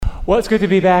Well, it's good to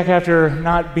be back after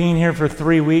not being here for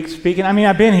 3 weeks speaking. I mean,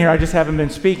 I've been here, I just haven't been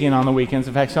speaking on the weekends.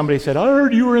 In fact, somebody said, I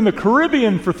heard you were in the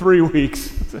Caribbean for 3 weeks.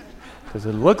 Does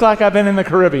it look like I've been in the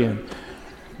Caribbean?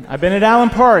 I've been at Allen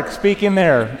Park speaking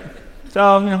there. So,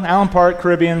 Allen Park,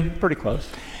 Caribbean, pretty close.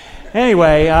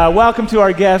 Anyway, welcome to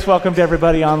our guests. Welcome to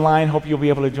everybody online. Hope you'll be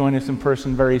able to join us in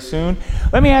person very soon.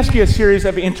 Let me ask you a series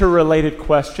of interrelated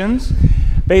questions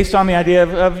based on the idea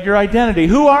of your identity.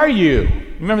 Who are you?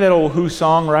 Remember that old Who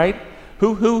song, right?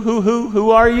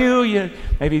 Who are you?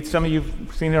 Maybe some of you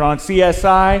have seen it on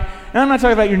CSI. And I'm not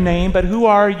talking about your name, but who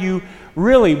are you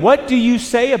really? What do you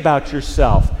say about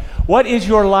yourself? What is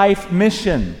your life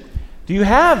mission? Do you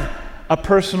have a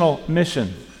personal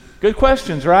mission? Good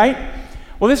questions, right?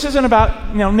 Well, this isn't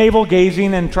about, navel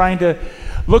gazing and trying to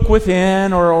look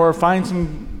within or find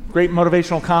some great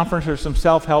motivational conference or some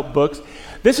self-help books.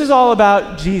 This is all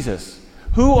about Jesus.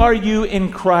 Who are you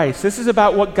in Christ? This is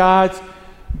about what God's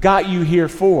got you here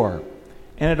for.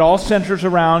 And it all centers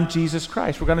around Jesus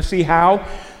Christ. We're going to see how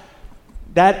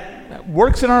that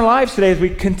works in our lives today as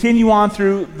we continue on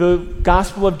through the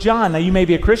Gospel of John. Now, you may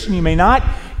be a Christian, you may not.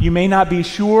 You may not be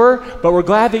sure, but we're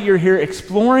glad that you're here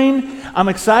exploring. I'm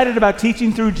excited about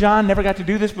teaching through John. Never got to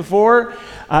do this before.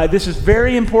 This is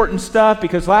very important stuff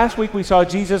because last week we saw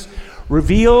Jesus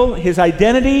reveal his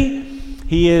identity.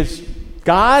 He is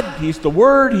God, he's the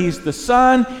Word, he's the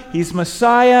Son, he's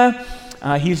Messiah,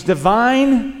 he's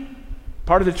divine,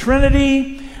 part of the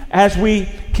Trinity. As we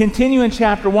continue in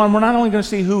chapter 1, we're not only going to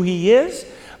see who he is,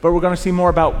 but we're going to see more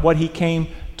about what he came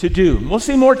to do. We'll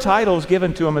see more titles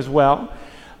given to him as well.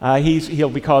 He'll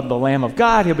be called the Lamb of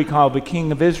God, he'll be called the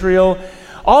King of Israel.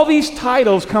 All these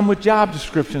titles come with job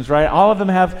descriptions, right? All of them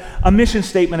have a mission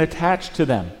statement attached to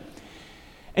them.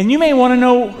 And you may want to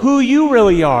know who you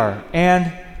really are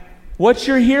and what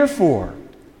you're here for.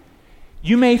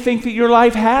 You may think that your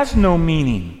life has no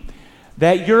meaning,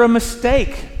 that you're a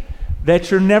mistake, that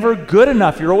you're never good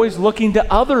enough. You're always looking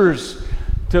to others,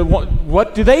 to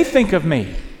what do they think of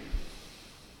me?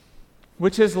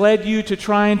 Which has led you to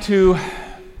trying to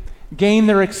gain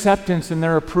their acceptance and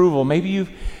their approval. Maybe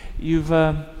you've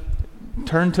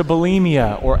turned to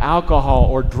bulimia or alcohol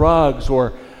or drugs,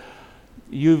 or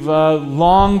you've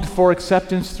longed for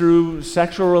acceptance through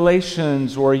sexual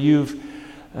relations, or you've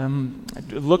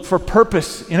looked for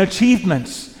purpose in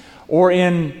achievements or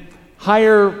in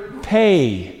higher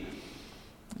pay,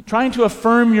 trying to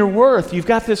affirm your worth. You've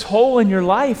got this hole in your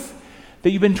life that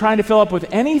you've been trying to fill up with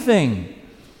anything,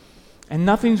 and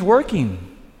nothing's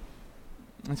working.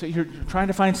 And so you're trying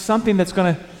to find something that's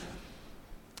going to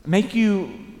make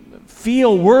you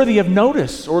feel worthy of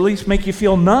notice, or at least make you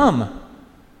feel numb.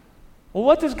 Well,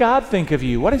 what does God think of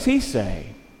you? What does he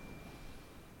say?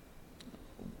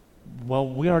 Well,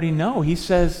 we already know. He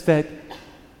says that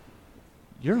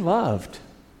you're loved.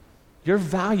 You're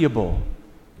valuable.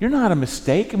 You're not a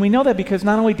mistake. And we know that because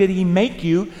not only did he make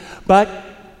you, but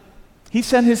he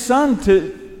sent his son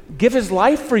to give his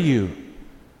life for you,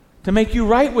 to make you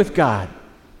right with God.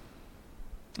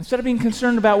 Instead of being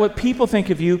concerned about what people think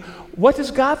of you, what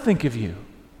does God think of you?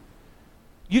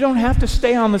 You don't have to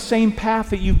stay on the same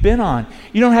path that you've been on.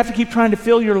 You don't have to keep trying to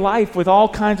fill your life with all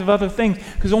kinds of other things,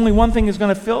 because only one thing is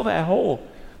going to fill that hole.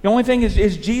 The only thing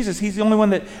is Jesus. He's the only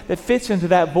one that fits into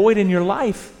that void in your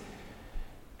life.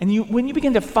 And when you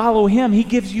begin to follow him, he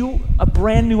gives you a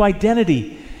brand new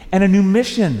identity and a new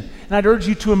mission. And I'd urge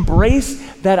you to embrace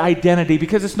that identity,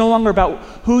 because it's no longer about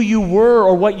who you were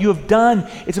or what you have done.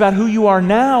 It's about who you are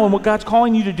now and what God's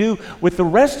calling you to do with the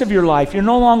rest of your life. You're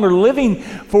no longer living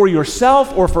for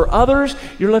yourself or for others.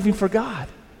 You're living for God.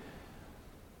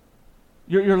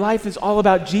 Your life is all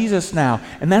about Jesus now.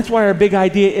 And that's why our big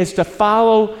idea is to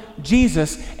follow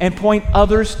Jesus and point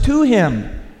others to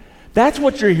him. That's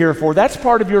what you're here for. That's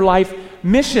part of your life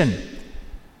mission.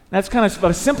 That's kind of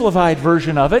a simplified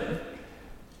version of it.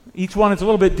 Each one is a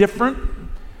little bit different,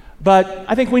 but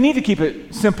I think we need to keep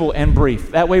it simple and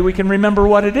brief. That way we can remember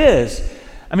what it is.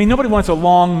 I mean, nobody wants a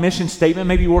long mission statement.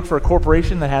 Maybe you work for a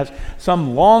corporation that has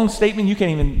some long statement.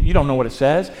 You don't know what it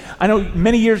says. I know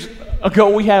many years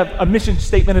ago we had a mission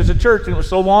statement as a church, and it was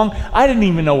so long, I didn't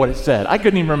even know what it said. I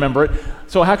couldn't even remember it.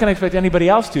 So how can I expect anybody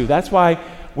else to? That's why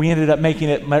we ended up making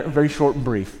it very short and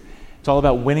brief. It's all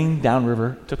about winning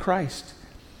downriver to Christ.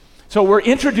 So we're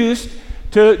introduced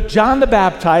to John the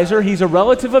Baptizer. He's a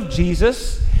relative of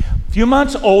Jesus, a few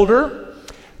months older,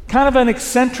 kind of an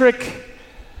eccentric,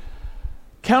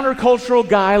 countercultural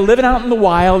guy living out in the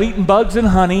wild, eating bugs and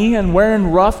honey and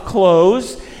wearing rough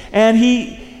clothes. And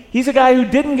he's a guy who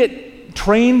didn't get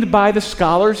trained by the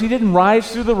scholars. He didn't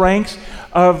rise through the ranks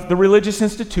of the religious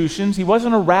institutions. He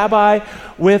wasn't a rabbi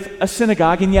with a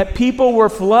synagogue, and yet people were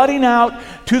flooding out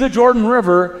to the Jordan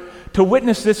River to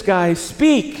witness this guy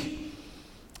speak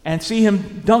and see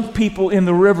him dunk people in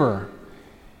the river.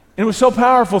 And it was so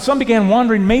powerful, some began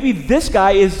wondering, maybe this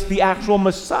guy is the actual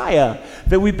Messiah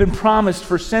that we've been promised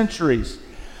for centuries.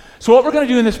 So what we're going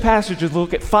to do in this passage is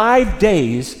look at 5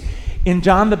 days in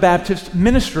John the Baptist's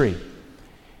ministry.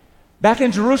 Back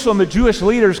in Jerusalem, the Jewish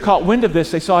leaders caught wind of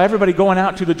this. They saw everybody going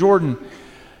out to the Jordan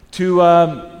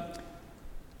to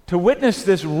witness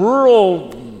this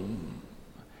rural,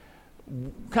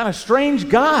 kind of strange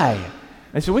guy.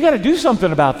 They said, we got to do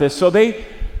something about this. So they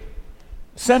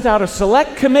sent out a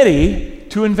select committee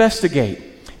to investigate.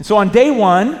 And so on day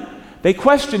 1, they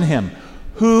questioned him,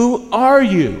 "Who are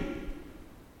you?"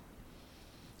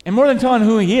 And more than telling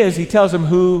who he is, he tells them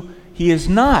who he is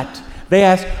not. They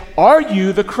ask, "Are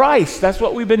you the Christ?" That's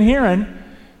what we've been hearing.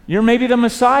 You're maybe the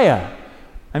Messiah.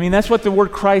 I mean, that's what the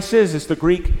word Christ is. It's the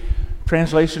Greek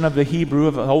translation of the Hebrew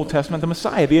of the Old Testament, the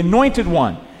Messiah, the anointed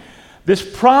one. This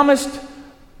promised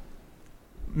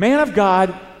man of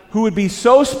God who would be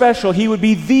so special, he would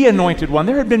be the anointed one.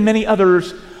 There had been many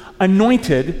others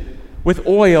anointed with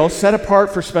oil, set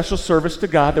apart for special service to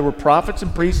God. There were prophets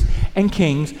and priests and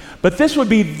kings, but this would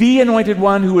be the anointed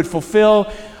one who would fulfill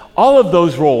all of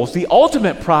those roles, the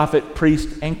ultimate prophet, priest,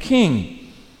 and king.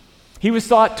 He was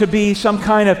thought to be some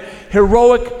kind of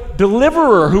heroic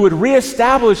deliverer who would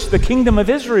reestablish the kingdom of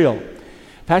Israel.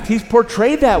 In fact, he's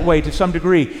portrayed that way to some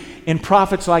degree in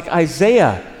prophets like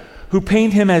Isaiah, who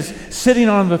paint him as sitting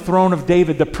on the throne of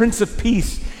David, the Prince of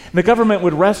Peace. And the government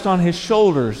would rest on his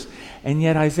shoulders. And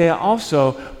yet Isaiah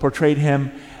also portrayed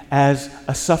him as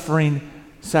a suffering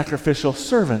sacrificial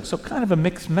servant. So kind of a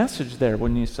mixed message there,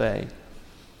 wouldn't you say?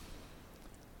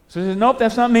 So he says, nope,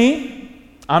 that's not me.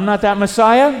 I'm not that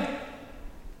Messiah.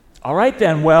 All right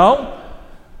then, well,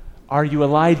 are you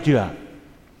Elijah?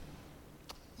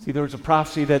 See, there was a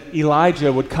prophecy that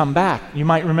Elijah would come back. You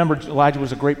might remember Elijah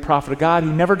was a great prophet of God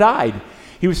who never died.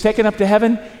 He was taken up to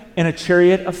heaven in a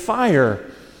chariot of fire.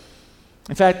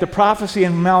 In fact, the prophecy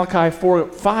in Malachi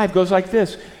 4:5 goes like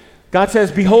this. God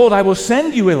says, "Behold, I will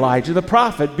send you Elijah the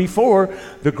prophet before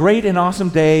the great and awesome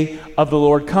day of the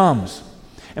Lord comes."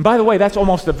 And by the way, that's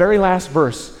almost the very last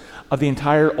verse of the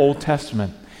entire Old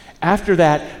Testament. After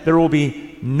that, there will be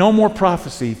no more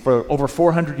prophecy for over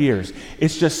 400 years.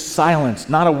 It's just silence,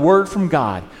 not a word from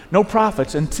God, no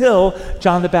prophets, until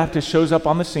John the Baptist shows up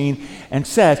on the scene and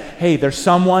says, hey, there's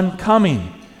someone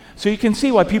coming. So you can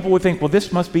see why people would think, well,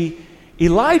 this must be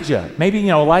Elijah. Maybe,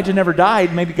 Elijah never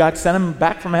died. Maybe God sent him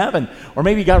back from heaven, or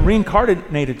maybe he got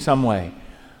reincarnated some way.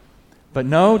 But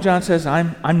no, John says,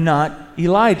 I'm not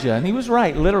Elijah. And he was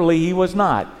right. Literally, he was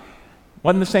not.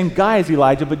 Wasn't the same guy as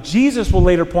Elijah, but Jesus will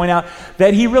later point out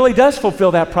that he really does fulfill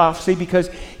that prophecy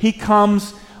because he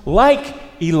comes like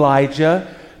Elijah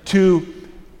to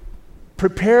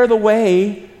prepare the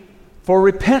way for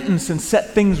repentance and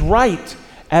set things right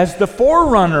as the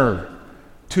forerunner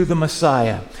to the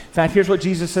Messiah. In fact, here's what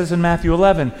Jesus says in Matthew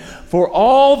 11. "For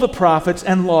all the prophets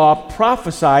and law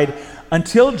prophesied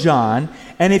until John,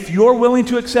 and if you're willing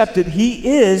to accept it,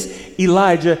 he is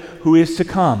Elijah who is to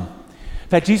come." In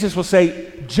fact, Jesus will say,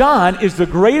 John is the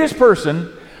greatest person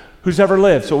who's ever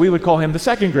lived. So we would call him the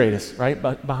second greatest, right,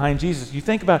 behind Jesus. You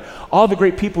think about all the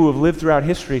great people who have lived throughout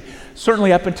history.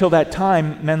 Certainly up until that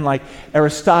time, men like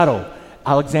Aristotle,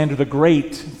 Alexander the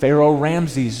Great, Pharaoh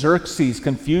Ramses, Xerxes,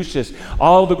 Confucius,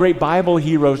 all the great Bible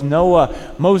heroes, Noah,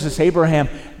 Moses, Abraham,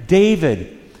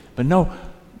 David. But no,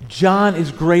 John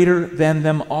is greater than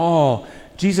them all.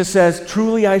 Jesus says,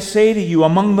 "Truly I say to you,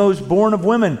 among those born of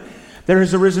women, there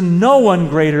has arisen no one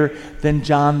greater than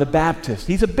John the Baptist."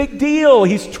 He's a big deal.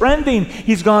 He's trending.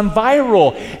 He's gone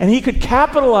viral. And he could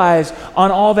capitalize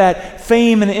on all that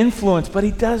fame and influence, but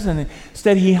he doesn't.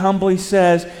 Instead, he humbly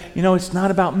says, it's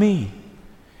not about me.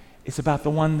 It's about the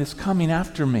one that's coming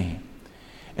after me.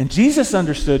 And Jesus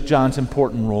understood John's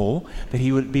important role, that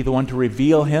he would be the one to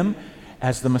reveal him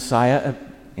as the Messiah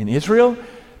in Israel,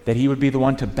 that he would be the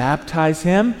one to baptize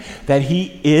him, that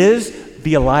he is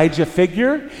the Elijah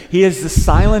figure. He is the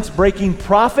silence-breaking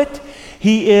prophet.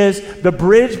 He is the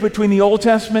bridge between the Old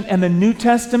Testament and the New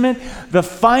Testament, the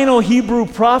final Hebrew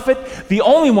prophet, the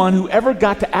only one who ever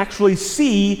got to actually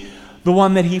see the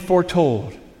one that he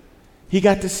foretold. He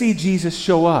got to see Jesus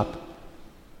show up.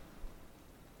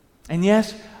 And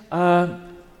yes,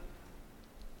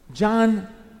 John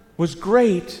was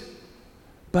great,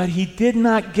 but he did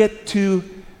not get to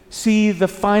see the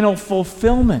final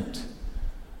fulfillment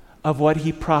of what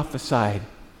he prophesied.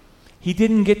 He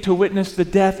didn't get to witness the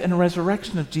death and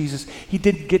resurrection of Jesus. He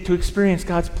didn't get to experience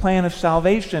God's plan of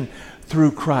salvation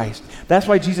through Christ. That's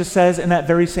why Jesus says in that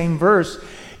very same verse,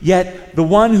 yet the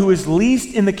one who is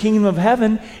least in the kingdom of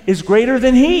heaven is greater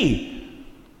than he.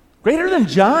 Greater than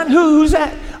John? Who's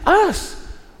that? Us.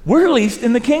 We're least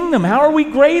in the kingdom. How are we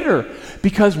greater?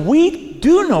 Because we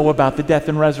do know about the death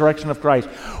and resurrection of Christ.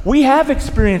 We have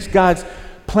experienced God's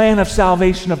plan of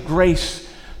salvation of grace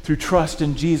through trust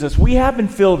in Jesus. We have been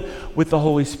filled with the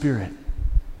Holy Spirit.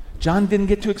 John didn't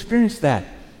get to experience that.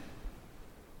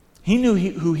 He knew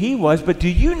who he was, but do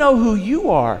you know who you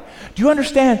are? Do you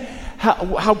understand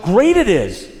how great it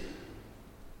is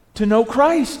to know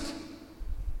Christ?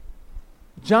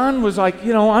 John was like,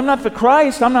 I'm not the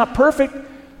Christ. I'm not perfect.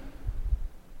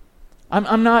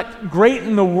 I'm not great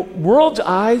in the world's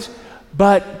eyes,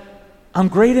 but I'm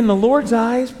great in the Lord's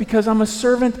eyes because I'm a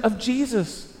servant of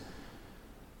Jesus.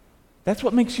 That's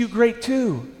what makes you great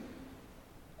too.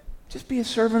 Just be a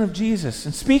servant of Jesus.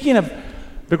 And speaking of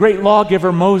the great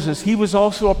lawgiver Moses, he was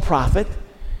also a prophet.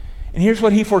 And here's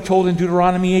what he foretold in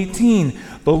Deuteronomy 18.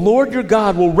 The Lord your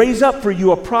God will raise up for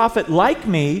you a prophet like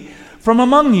me from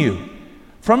among you,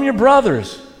 from your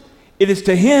brothers. It is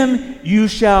to him you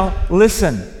shall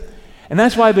listen. And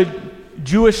that's why the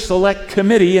Jewish Select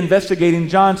Committee investigating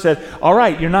John said, all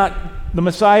right, you're not the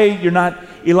Messiah, you're not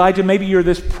Elijah, maybe you're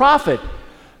this prophet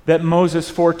that Moses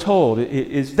foretold.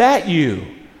 Is that you?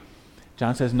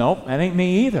 John says, nope, that ain't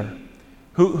me either.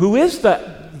 Who is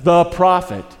the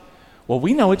prophet? Well,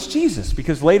 we know it's Jesus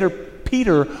because later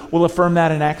Peter will affirm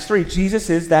that in Acts 3. Jesus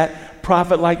is that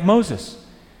prophet like Moses.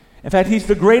 In fact, he's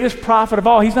the greatest prophet of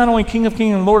all. He's not only King of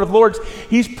Kings and Lord of Lords,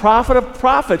 he's prophet of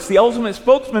prophets, the ultimate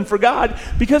spokesman for God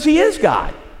because he is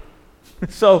God.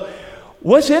 So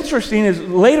what's interesting is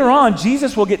later on,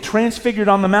 Jesus will get transfigured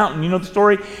on the mountain. You know the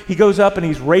story? He goes up and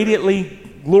he's radiantly,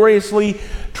 gloriously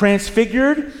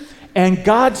transfigured. And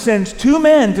God sends two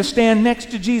men to stand next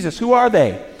to Jesus. Who are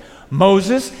they?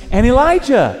 Moses and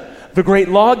Elijah, the great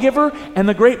lawgiver and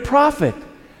the great prophet.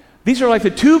 These are like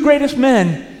the two greatest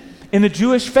men in the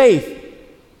Jewish faith.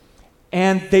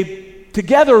 And they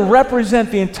together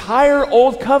represent the entire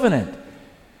Old Covenant.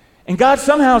 And God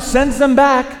somehow sends them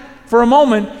back for a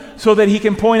moment so that he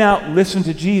can point out, listen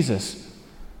to Jesus.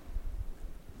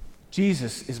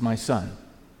 Jesus is my son.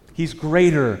 He's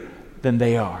greater than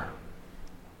they are.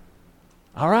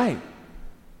 All right.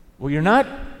 Well, you're not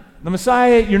the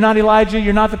Messiah, you're not Elijah,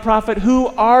 you're not the prophet. Who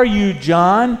are you,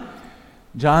 John?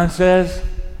 John says,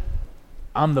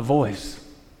 I'm the voice.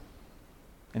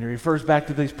 And he refers back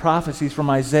to these prophecies from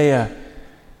Isaiah.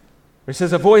 Where it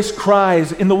says, a voice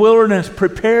cries, in the wilderness,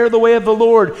 prepare the way of the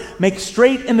Lord. Make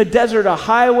straight in the desert a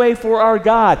highway for our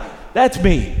God. That's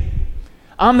me.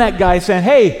 I'm that guy saying,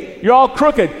 hey, you're all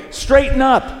crooked. Straighten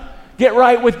up. Get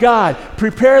right with God.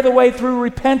 Prepare the way through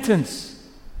repentance.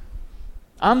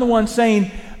 I'm the one saying,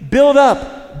 build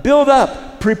up,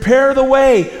 prepare the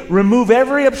way, remove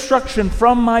every obstruction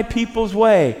from my people's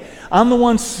way. I'm the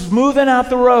one smoothing out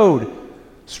the road,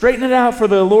 straighten it out for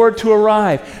the Lord to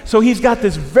arrive. So he's got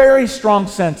this very strong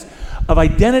sense of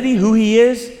identity, who he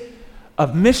is,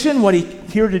 of mission, what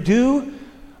he's here to do.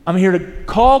 I'm here to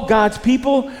call God's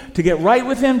people to get right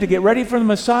with him, to get ready for the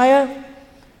Messiah. And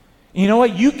you know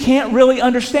what? You can't really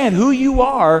understand who you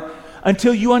are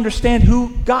until you understand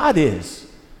who God is.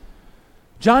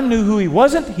 John knew who he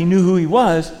wasn't, he knew who he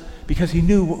was because he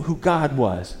knew who God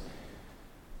was.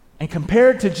 And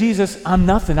compared to Jesus, I'm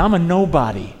nothing, I'm a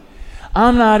nobody.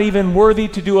 I'm not even worthy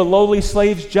to do a lowly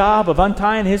slave's job of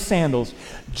untying his sandals.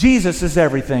 Jesus is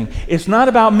everything. It's not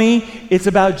about me, it's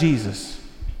about Jesus.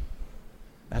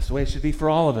 That's the way it should be for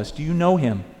all of us. Do you know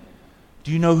him?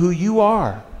 Do you know who you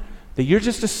are? That you're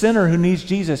just a sinner who needs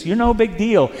Jesus. You're no big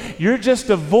deal. You're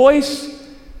just a voice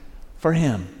for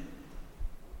him,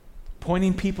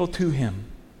 pointing people to him.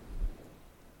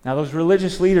 Now those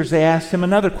religious leaders, they asked him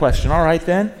another question. All right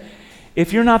then,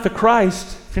 if you're not the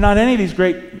Christ, if you're not any of these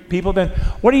great people, then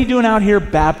what are you doing out here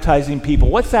baptizing people?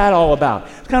 What's that all about?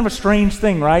 It's kind of a strange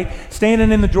thing, right?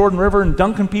 Standing in the Jordan River and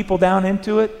dunking people down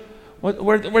into it.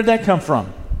 Where'd that come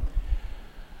from?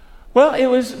 Well, it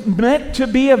was meant to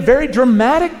be a very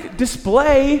dramatic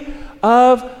display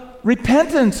of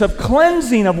repentance, of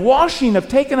cleansing, of washing, of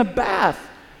taking a bath.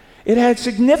 It had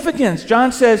significance.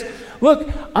 John says, look,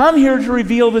 I'm here to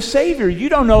reveal the Savior. You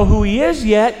don't know who he is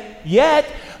yet,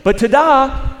 but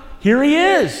ta-da, here he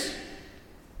is.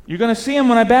 You're going to see him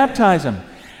when I baptize him.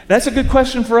 That's a good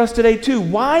question for us today too.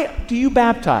 Why do you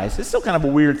baptize? It's still kind of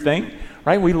a weird thing,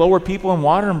 right? We lower people in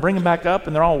water and bring them back up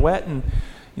and they're all wet and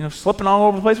slipping all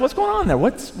over the place. What's going on there?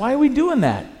 Why are we doing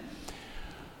that?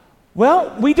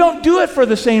 Well, we don't do it for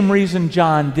the same reason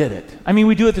John did it. I mean,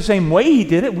 we do it the same way he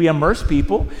did it. We immerse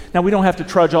people. Now, we don't have to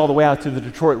trudge all the way out to the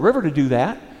Detroit River to do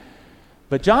that.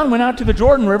 But John went out to the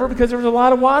Jordan River because there was a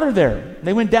lot of water there.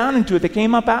 They went down into it. They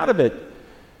came up out of it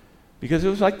because it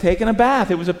was like taking a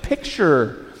bath. It was a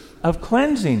picture of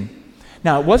cleansing.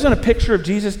 Now, it wasn't a picture of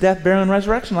Jesus' death, burial, and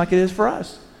resurrection like it is for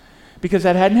us, because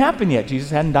that hadn't happened yet.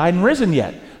 Jesus hadn't died and risen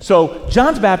yet. So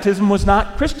John's baptism was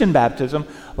not Christian baptism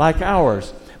like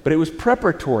ours, but it was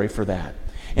preparatory for that.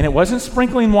 And it wasn't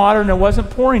sprinkling water, and it wasn't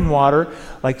pouring water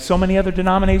like so many other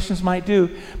denominations might do,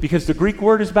 because the Greek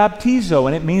word is baptizo,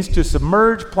 and it means to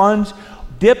submerge, plunge,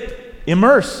 dip,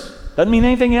 immerse. Doesn't mean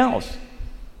anything else.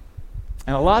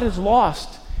 And a lot is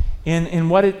lost in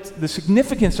what the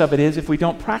significance of it is if we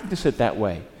don't practice it that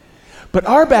way. But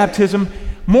our baptism,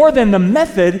 more than the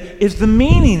method, is the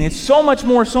meaning. It's so much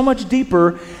more, so much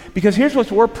deeper, because here's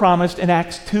what we're promised in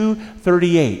Acts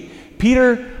 2:38.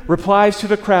 Peter replies to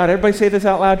the crowd. Everybody say this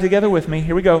out loud together with me.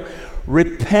 Here we go.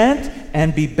 Repent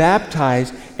and be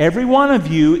baptized, every one of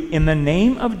you, in the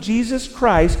name of Jesus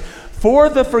Christ, for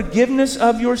the forgiveness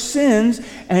of your sins,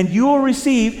 and you will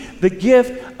receive the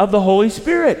gift of the Holy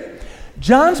Spirit.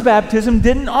 John's baptism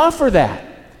didn't offer that.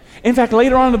 In fact,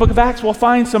 later on in the book of Acts, we'll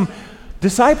find some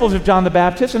disciples of John the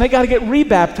Baptist, and they got to get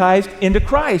rebaptized into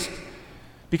Christ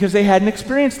because they hadn't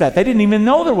experienced that. They didn't even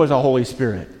know there was a Holy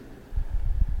Spirit.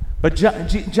 But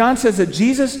John says that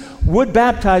Jesus would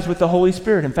baptize with the Holy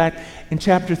Spirit. In fact, in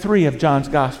chapter 3 of John's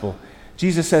Gospel,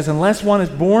 Jesus says, unless one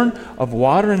is born of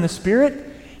water and the Spirit,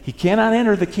 he cannot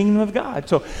enter the kingdom of God.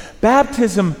 So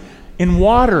baptism in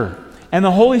water and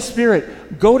the Holy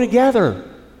Spirit go together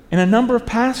in a number of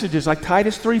passages, like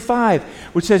Titus 3:5,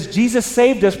 which says Jesus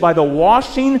saved us by the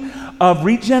washing of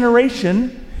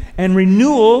regeneration and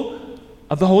renewal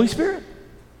of the Holy Spirit.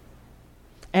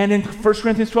 And in 1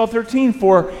 Corinthians 12:13,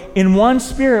 for in one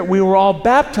Spirit we were all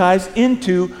baptized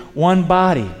into one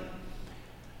body.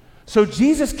 So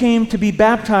Jesus came to be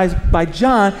baptized by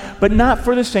John, but not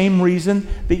for the same reason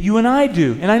that you and I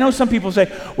do. And I know some people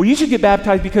say, well, you should get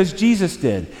baptized because Jesus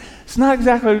did. It's not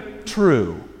exactly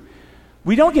true.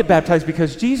 We don't get baptized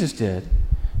because Jesus did,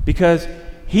 because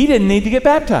he didn't need to get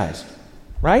baptized,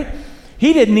 right?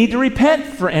 He didn't need to repent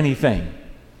for anything.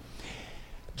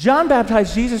 John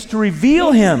baptized Jesus to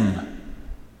reveal him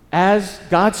as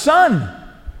God's Son.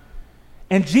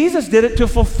 And Jesus did it to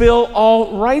fulfill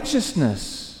all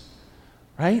righteousness,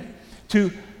 right?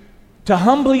 To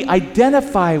humbly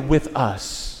identify with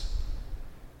us,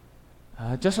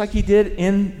 just like he did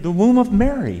in the womb of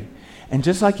Mary, and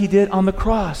just like he did on the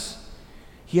cross.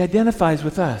 He identifies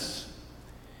with us.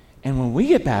 And when we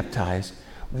get baptized,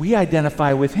 we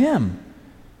identify with him,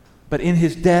 but in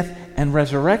his death and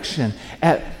resurrection.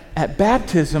 At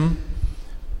baptism,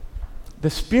 the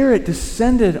Spirit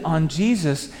descended on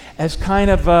Jesus as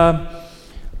kind of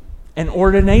an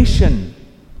ordination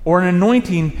or an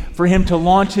anointing for him to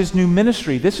launch his new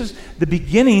ministry. This is the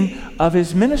beginning of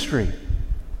his ministry.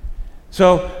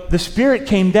 So the Spirit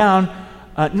came down,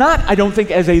 not, I don't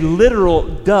think, as a literal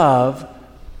dove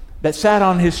that sat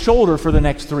on his shoulder for the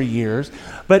next 3 years,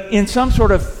 but in some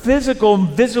sort of physical,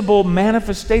 visible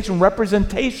manifestation,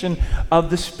 representation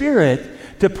of the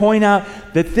Spirit to point out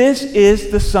that this is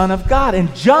the Son of God.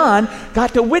 And John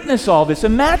got to witness all this.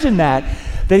 Imagine that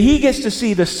he gets to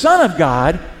see the Son of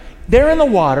God there in the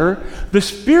water, the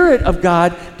Spirit of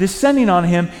God descending on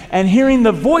him, and hearing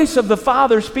the voice of the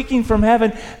Father speaking from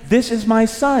heaven, this is my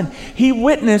Son. He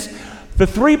witnessed the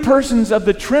three persons of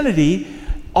the Trinity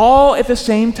all at the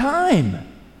same time.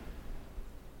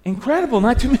 Incredible.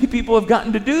 Not too many people have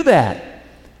gotten to do that.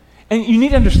 And you need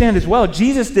to understand as well,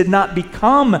 Jesus did not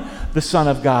become the Son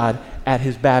of God at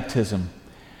his baptism.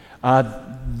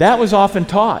 That was often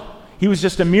taught. He was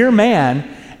just a mere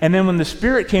man, and then when the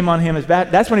Spirit came on him,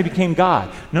 that's when he became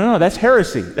God. No, that's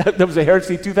heresy. That was a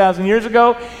heresy 2,000 years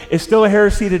ago. It's still a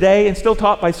heresy today, and still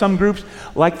taught by some groups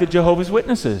like the Jehovah's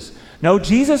Witnesses. No,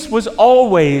 Jesus was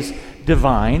always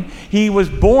divine. He was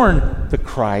born the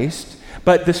Christ,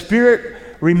 but the Spirit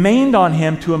remained on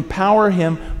him to empower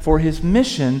him for his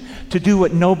mission to do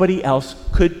what nobody else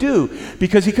could do.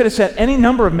 Because he could have set any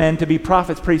number of men to be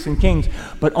prophets, priests, and kings,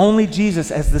 but only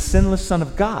Jesus, as the sinless Son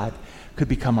of God, could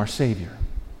become our Savior.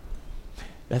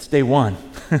 That's day one.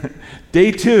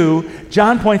 Day two,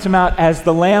 John points him out as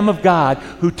the Lamb of God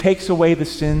who takes away the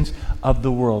sins of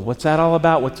the world. What's that all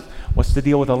about? What's the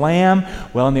deal with a lamb?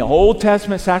 Well, in the Old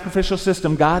Testament sacrificial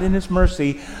system, God in his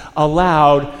mercy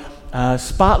allowed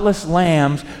spotless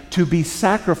lambs to be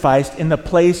sacrificed in the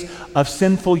place of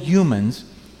sinful humans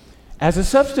as a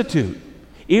substitute.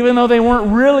 Even though they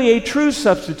weren't really a true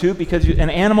substitute, because an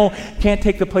animal can't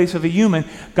take the place of a human,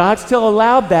 God still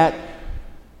allowed that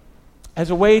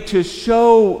as a way to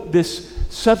show this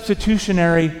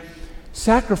substitutionary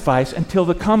sacrifice until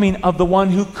the coming of the one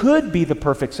who could be the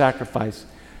perfect sacrifice.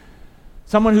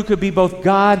 Someone who could be both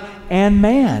God and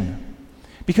man.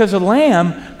 Because a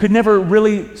lamb could never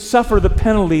really suffer the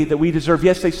penalty that we deserve.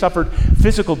 Yes, they suffered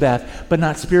physical death, but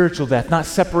not spiritual death, not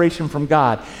separation from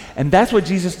God. And that's what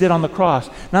Jesus did on the cross.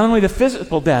 Not only the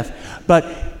physical death, but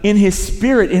in his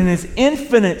spirit, in his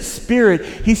infinite spirit,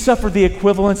 he suffered the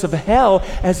equivalence of hell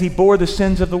as he bore the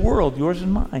sins of the world, yours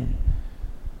and mine.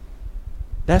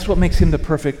 That's what makes him the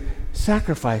perfect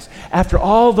sacrifice. After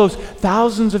all those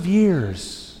thousands of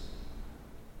years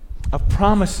of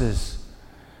promises,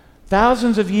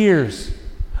 thousands of years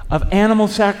of animal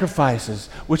sacrifices,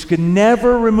 which could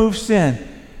never remove sin,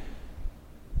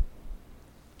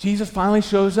 Jesus finally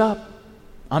shows up.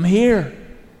 I'm here.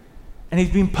 And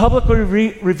he's being publicly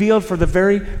revealed for the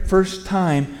very first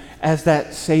time as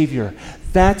that Savior.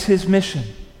 That's his mission.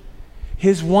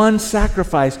 His one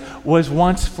sacrifice was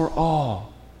once for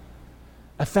all,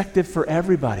 effective for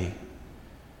everybody.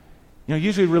 You know,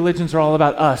 usually religions are all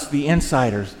about us, the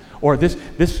insiders, or this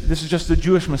is just the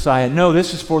Jewish Messiah. No,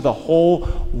 this is for the whole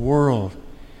world.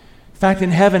 In fact,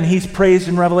 in heaven, he's praised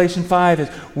in Revelation 5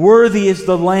 as worthy is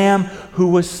the Lamb who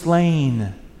was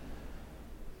slain.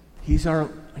 He's our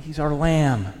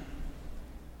Lamb.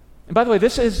 And by the way,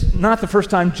 this is not the first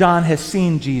time John has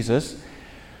seen Jesus.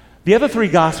 The other three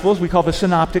Gospels, we call the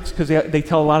Synoptics because they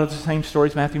tell a lot of the same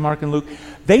stories, Matthew, Mark, and Luke.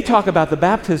 They talk about the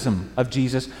baptism of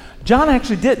Jesus. John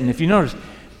actually didn't, if you notice.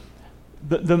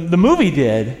 The movie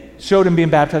did, showed him being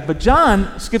baptized, but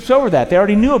John skips over that. They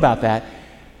already knew about that.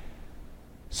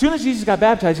 As soon as Jesus got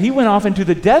baptized, he went off into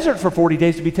the desert for 40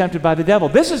 days to be tempted by the devil.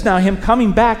 This is now him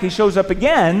coming back. He shows up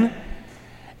again,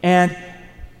 and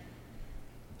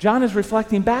John is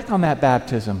reflecting back on that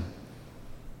baptism.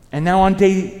 And now on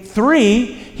day 3,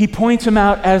 he points him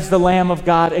out as the Lamb of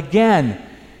God again.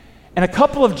 And a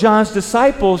couple of John's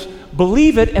disciples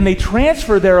believe it, and they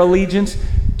transfer their allegiance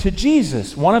to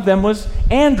Jesus. One of them was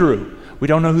Andrew. We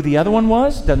don't know who the other one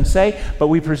was, doesn't say, but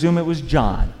we presume it was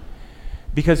John.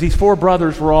 Because these 4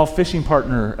 brothers were all fishing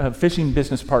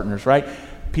business partners, right?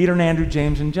 Peter and Andrew,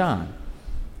 James and John.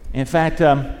 In fact,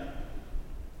 you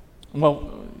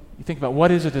think about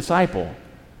what is a disciple?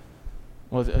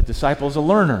 Well, a disciple is a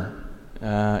learner.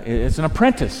 It's an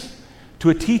apprentice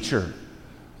to a teacher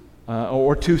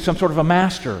or to some sort of a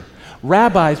master.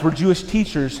 Rabbis were Jewish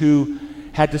teachers who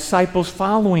had disciples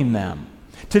following them.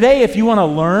 Today, if you want to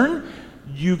learn,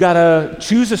 you got to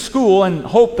choose a school and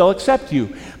hope they'll accept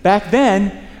you. Back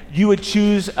then, you would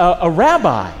choose a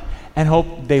rabbi and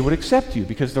hope they would accept you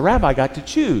because the rabbi got to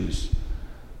choose.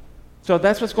 So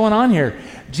that's what's going on here.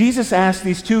 Jesus asked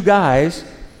these 2 guys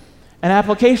an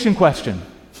application question.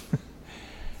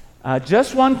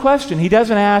 Just one question. He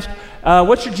doesn't ask,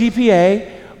 what's your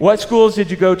GPA? What schools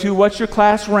did you go to? What's your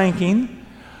class ranking?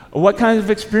 What kinds of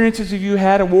experiences have you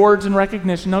had, awards and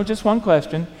recognition? No, just one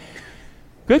question.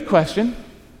 Good question.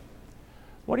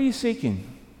 What are you seeking?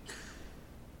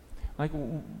 Like,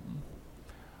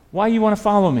 why you want to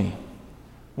follow me?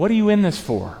 What are you in this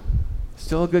for?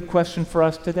 Still a good question for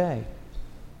us today.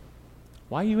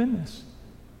 Why are you in this?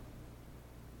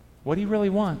 What do you really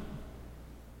want?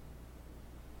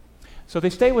 So they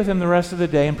stay with him the rest of the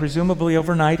day and presumably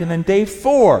overnight, and then day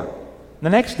 4, the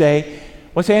next day,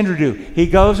 what's Andrew do? He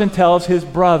goes and tells his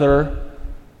brother,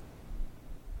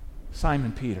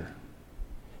 Simon Peter,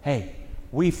 hey,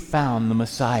 we found the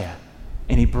Messiah.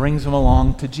 And he brings him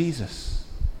along to Jesus.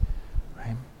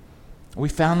 Right? We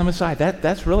found the Messiah.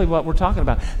 That's really what we're talking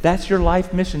about. That's your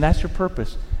life mission. That's your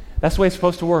purpose. That's the way it's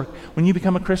supposed to work. When you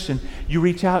become a Christian, you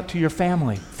reach out to your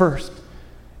family first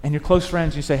and your close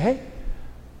friends. You say, hey,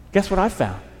 guess what I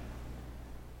found?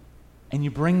 And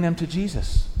you bring them to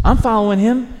Jesus. I'm following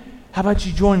him. How about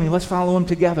you join me? Let's follow him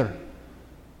together.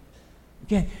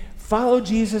 Again, follow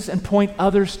Jesus and point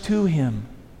others to him.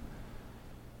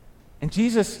 And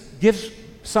Jesus gives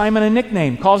Simon a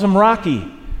nickname, calls him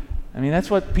Rocky. I mean,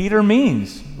 that's what Peter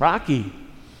means, Rocky.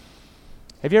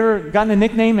 Have you ever gotten a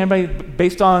nickname, anybody,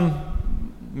 based on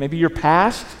maybe your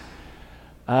past?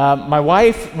 My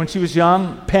wife, when she was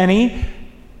young, Penny,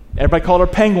 everybody called her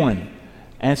Penguin.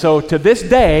 And so to this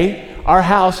day, our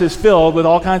house is filled with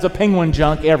all kinds of penguin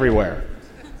junk everywhere.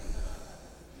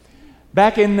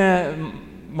 Back in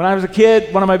when I was a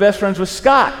kid, one of my best friends was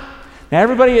Scott. Now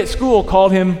everybody at school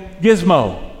called him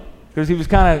Gizmo because he was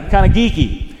kind of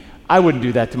geeky. I wouldn't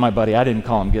do that to my buddy. I didn't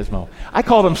call him Gizmo. I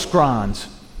called him Scrons.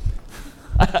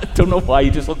 I don't know why. You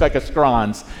just look like a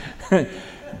Scrons.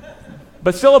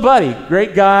 but still a buddy,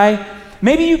 great guy.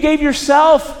 Maybe you gave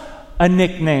yourself a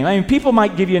nickname. I mean, people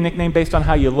might give you a nickname based on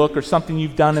how you look or something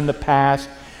you've done in the past.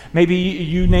 Maybe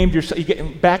you named yourself,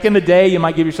 back in the day, you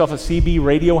might give yourself a CB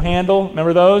radio handle.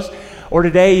 Remember those? Or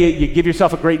today, you give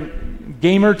yourself a great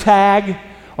gamer tag.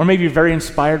 Or maybe you're very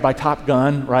inspired by Top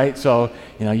Gun, right? So,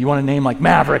 you want a name like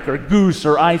Maverick or Goose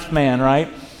or Iceman, right?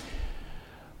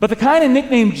 But the kind of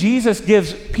nickname Jesus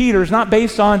gives Peter is not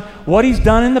based on what he's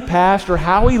done in the past or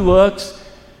how he looks.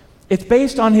 It's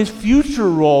based on his future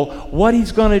role, what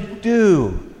he's going to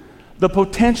do, the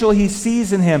potential he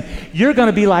sees in him. You're going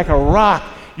to be like a rock.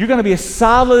 You're going to be a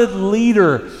solid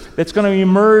leader that's going to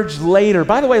emerge later.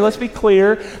 By the way, let's be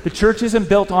clear. The church isn't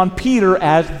built on Peter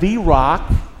as the rock.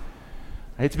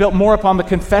 It's built more upon the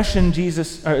confession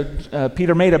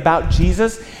Peter made about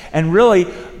Jesus, and really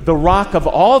the rock of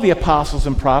all the apostles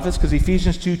and prophets, because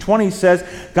Ephesians 2:20 says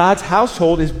God's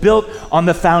household is built on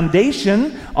the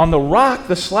foundation, on the rock,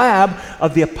 the slab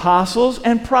of the apostles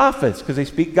and prophets, because they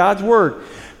speak God's word.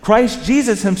 Christ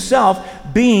Jesus himself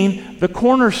being the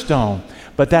cornerstone.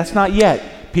 But that's not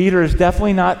yet. Peter is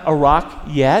definitely not a rock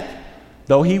yet,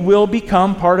 though he will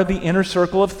become part of the inner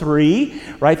circle of three,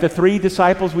 right? The three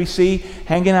disciples we see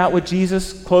hanging out with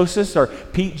Jesus closest are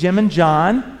Pete, Jim, and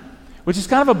John, which is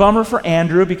kind of a bummer for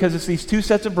Andrew because it's these two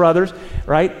sets of brothers,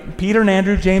 right? Peter and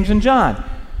Andrew, James and John.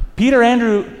 Peter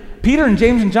and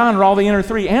James and John are all the inner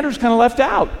three. Andrew's kind of left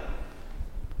out.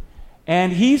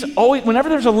 And he's always, whenever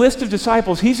there's a list of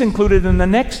disciples, he's included in the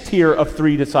next tier of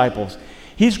three disciples.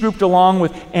 He's grouped along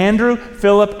with Andrew,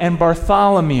 Philip, and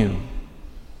Bartholomew.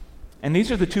 And these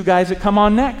are the two guys that come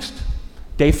on next.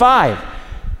 Day 5,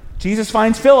 Jesus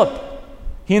finds Philip.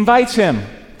 He invites him,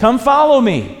 come follow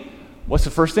me. What's the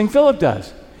first thing Philip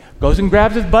does? Goes and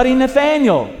grabs his buddy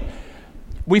Nathaniel.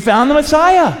 We found the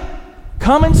Messiah.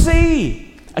 Come and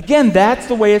see. Again, that's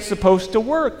the way it's supposed to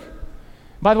work.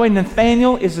 By the way,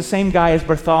 Nathaniel is the same guy as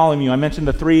Bartholomew. I mentioned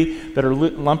the three that are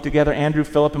lumped together, Andrew,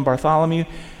 Philip, and Bartholomew.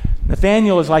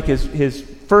 Nathaniel is like his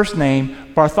first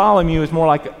name. Bartholomew is more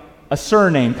like a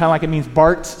surname, kind of like it means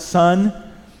Bart's son.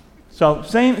 So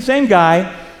same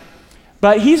guy,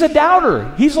 but he's a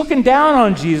doubter. He's looking down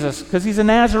on Jesus because he's a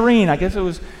Nazarene. I guess it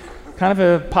was kind of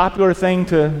a popular thing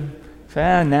to say,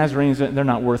 Nazarenes, they're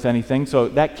not worth anything, so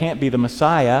that can't be the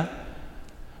Messiah.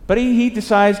 But he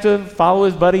decides to follow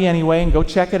his buddy anyway and go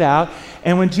check it out.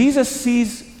 And when Jesus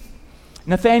sees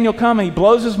Nathaniel coming, he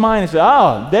blows his mind and says,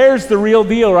 oh, there's the real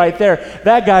deal right there.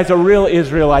 That guy's a real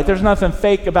Israelite. There's nothing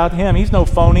fake about him. He's no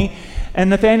phony. And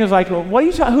Nathaniel's like,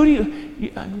 well,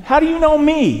 how do you know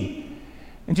me?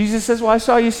 And Jesus says, well, I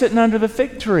saw you sitting under the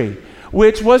fig tree,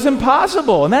 which was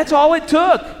impossible. And that's all it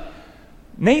took.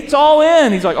 Nate's all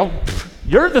in. He's like, oh,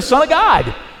 you're the Son of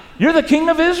God. You're the King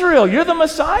of Israel. You're the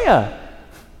Messiah.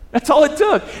 That's all it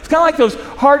took. It's kind of like those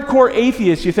hardcore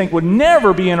atheists you think would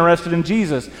never be interested in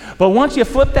Jesus. But once you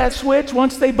flip that switch,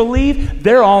 once they believe,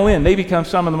 they're all in. They become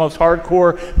some of the most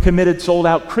hardcore, committed,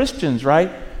 sold-out Christians,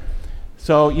 right?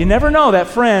 So you never know. That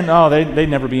friend, they'd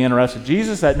never be interested.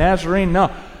 Jesus, that Nazarene,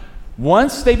 no.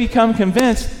 Once they become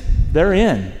convinced, they're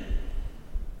in.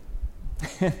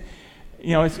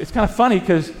 It's kind of funny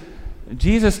because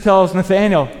Jesus tells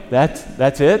Nathaniel,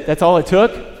 that's it? That's all it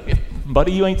took?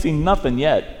 Buddy, you ain't seen nothing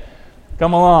yet.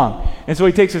 Come along. And so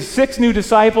he takes his 6 new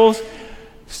disciples,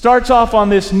 starts off on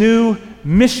this new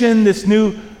mission, this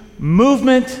new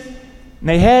movement, and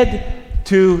they head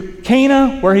to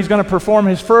Cana, where he's going to perform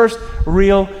his first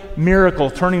real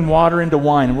miracle, turning water into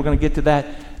wine. And we're going to get to that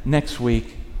next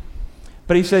week.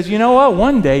 But he says, you know what?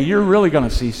 One day you're really going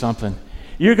to see something.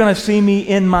 You're going to see me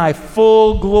in my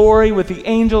full glory with the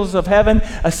angels of heaven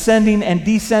ascending and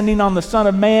descending on the Son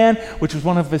of Man, which was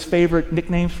one of his favorite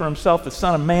nicknames for himself, the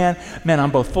Son of Man. Man,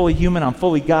 I'm both fully human, I'm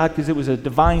fully God, because it was a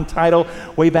divine title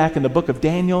way back in the book of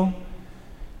Daniel.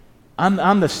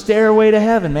 I'm the stairway to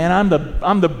heaven, man.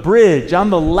 I'm the bridge. I'm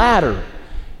the ladder.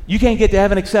 You can't get to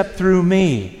heaven except through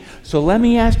me. So let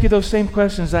me ask you those same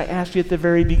questions I asked you at the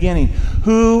very beginning.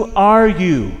 Who are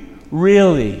you,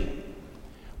 really?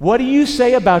 What do you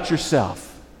say about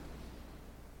yourself?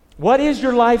 What is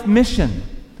your life mission?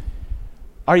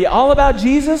 Are you all about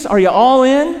Jesus? Are you all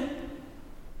in?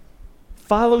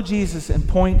 Follow Jesus and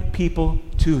point people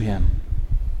to him.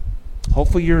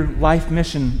 Hopefully your life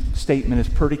mission statement is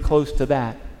pretty close to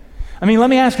that. I mean, let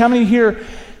me ask, how many here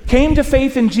came to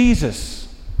faith in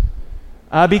Jesus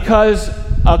because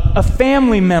a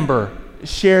family member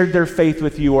shared their faith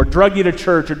with you, or drug you to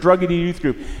church, or drug you to youth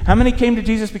group? How many came to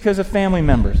Jesus because of family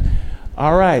members?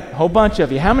 All right, a whole bunch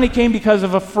of you. How many came because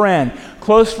of a friend,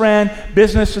 close friend,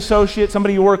 business associate,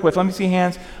 somebody you work with? Let me see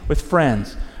hands with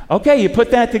friends. Okay, you put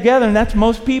that together, and that's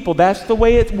most people. That's the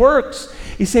way it works.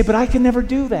 You say, but I can never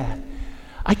do that.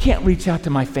 I can't reach out to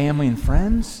my family and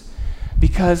friends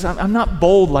because I'm not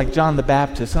bold like John the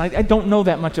Baptist. And I don't know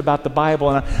that much about the Bible,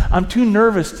 and I'm too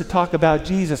nervous to talk about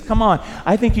Jesus. Come on,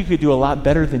 I think you could do a lot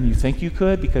better than you think you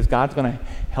could because God's going to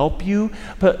help you.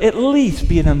 But at least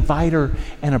be an inviter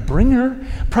and a bringer.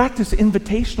 Practice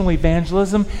invitational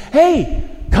evangelism. Hey,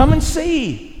 come and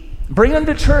see. Bring them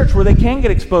to church where they can get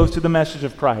exposed to the message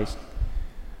of Christ.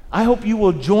 I hope you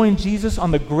will join Jesus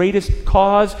on the greatest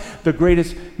cause, the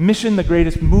greatest mission, the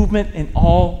greatest movement in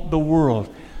all the world.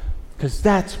 Because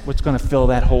that's what's going to fill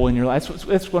that hole in your life.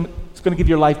 It's going to give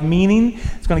your life meaning.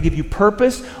 It's going to give you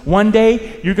purpose. One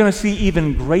day, you're going to see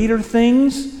even greater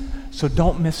things. So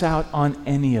don't miss out on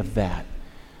any of that.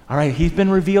 All right, he's been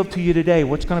revealed to you today.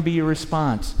 What's going to be your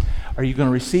response? Are you going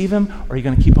to receive him, or are you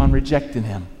going to keep on rejecting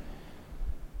him?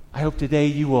 I hope today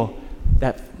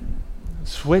that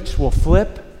switch will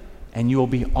flip, and you will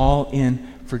be all in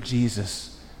for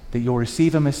Jesus. That you'll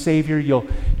receive him as Savior. You'll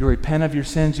repent of your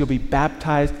sins. You'll be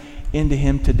baptized into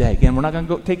him today. Again, we're not going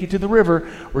to go take you to the river.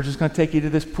 We're just going to take you to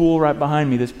this pool right behind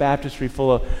me, this baptistry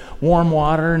full of warm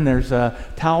water, and there's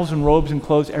towels and robes and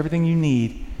clothes, everything you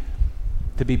need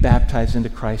to be baptized into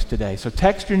Christ today. So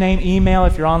text your name, email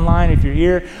if you're online. If you're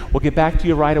here, we'll get back to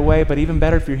you right away. But even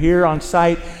better, if you're here on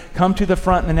site, come to the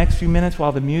front in the next few minutes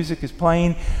while the music is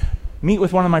playing. Meet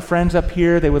with one of my friends up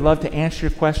here. They would love to answer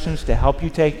your questions, to help you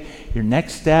take your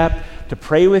next step, to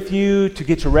pray with you, to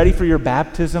get you ready for your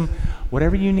baptism,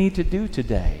 whatever you need to do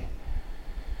today.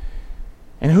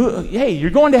 And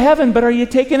you're going to heaven, but are you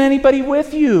taking anybody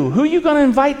with you? Who are you going to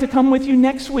invite to come with you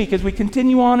next week as we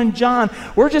continue on in John?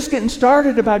 We're just getting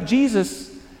started about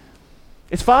Jesus.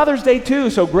 It's Father's Day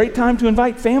too, so great time to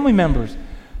invite family members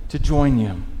to join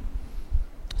you.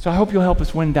 So I hope you'll help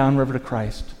us win Downriver to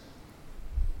Christ.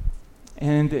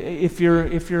 And if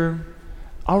you're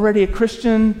already a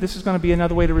Christian, this is going to be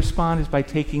another way to respond, is by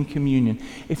taking communion.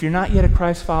 If you're not yet a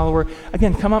Christ follower,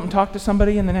 again, come up and talk to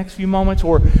somebody in the next few moments,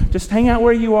 or just hang out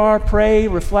where you are, pray,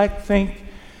 reflect, think.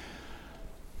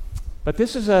 But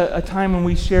this is a time when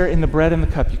we share in the bread and the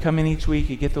cup. You come in each week,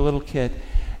 you get the little kit,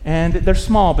 and they're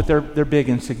small, but they're big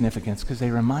in significance because they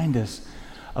remind us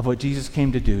of what Jesus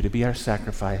came to do, to be our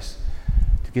sacrifice,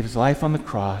 to give his life on the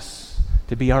cross,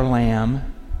 to be our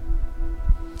lamb.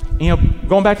 You know,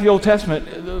 going back to the Old Testament,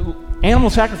 animal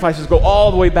sacrifices go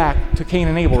all the way back to Cain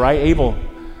and Abel, right? Abel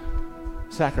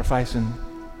sacrificing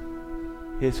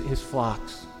his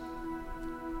flocks.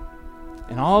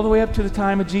 And all the way up to the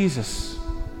time of Jesus.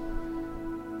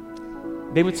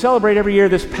 They would celebrate every year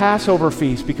this Passover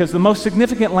feast because the most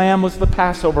significant lamb was the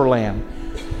Passover lamb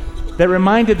that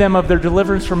reminded them of their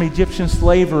deliverance from Egyptian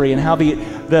slavery and how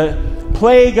the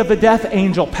plague of the death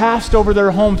angel passed over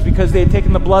their homes because they had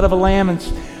taken the blood of a lamb and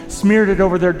smeared it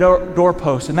over their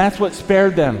doorposts, and that's what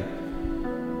spared them.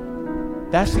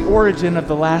 That's the origin of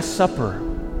the Last Supper.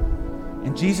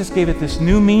 And Jesus gave it this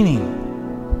new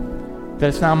meaning, that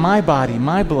it's now my body,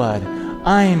 my blood.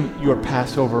 I'm your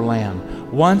Passover lamb,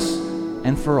 once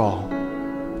and for all.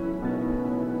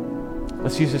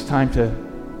 Let's use this time to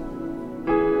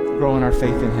grow in our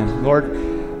faith in him. Lord,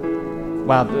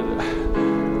 wow,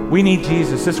 we need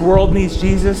Jesus. This world needs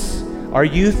Jesus. Our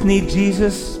youth need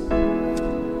Jesus.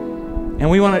 And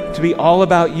we want it to be all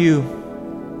about you.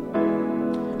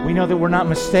 We know that we're not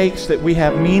mistakes, that we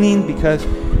have meaning because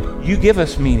you give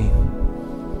us meaning.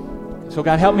 So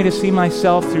God, help me to see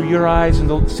myself through your eyes and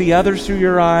to see others through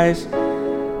your eyes.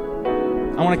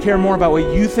 I want to care more about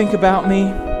what you think about me.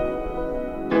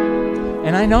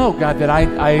 And I know, God, that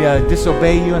I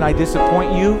disobey you and I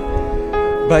disappoint you,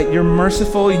 but you're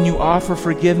merciful and you offer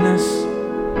forgiveness.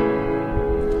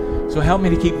 So help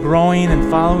me to keep growing and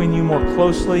following you more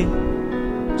closely.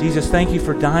 Jesus, thank you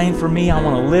for dying for me. I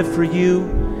want to live for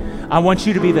you. I want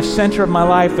you to be the center of my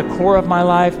life, the core of my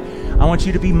life. I want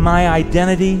you to be my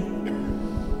identity.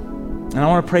 And I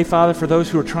want to pray, Father, for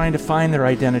those who are trying to find their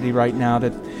identity right now,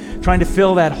 that trying to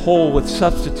fill that hole with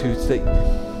substitutes, that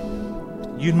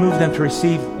you'd move them to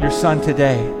receive your Son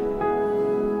today.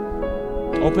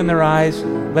 Open their eyes,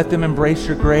 let them embrace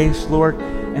your grace, Lord,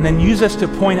 and then use us to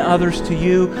point others to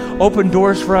you. Open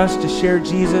doors for us to share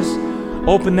Jesus.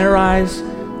 Open their eyes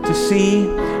to see.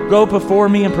 Go before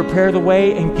me and prepare the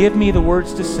way and give me the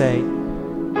words to say.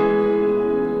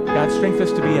 God, strengthen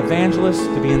us to be evangelists,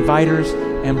 to be inviters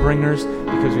and bringers,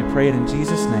 because we pray it in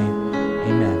Jesus' name.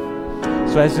 Amen.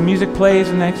 So as the music plays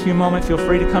in the next few moments, feel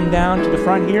free to come down to the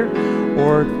front here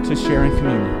or to share in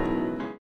communion.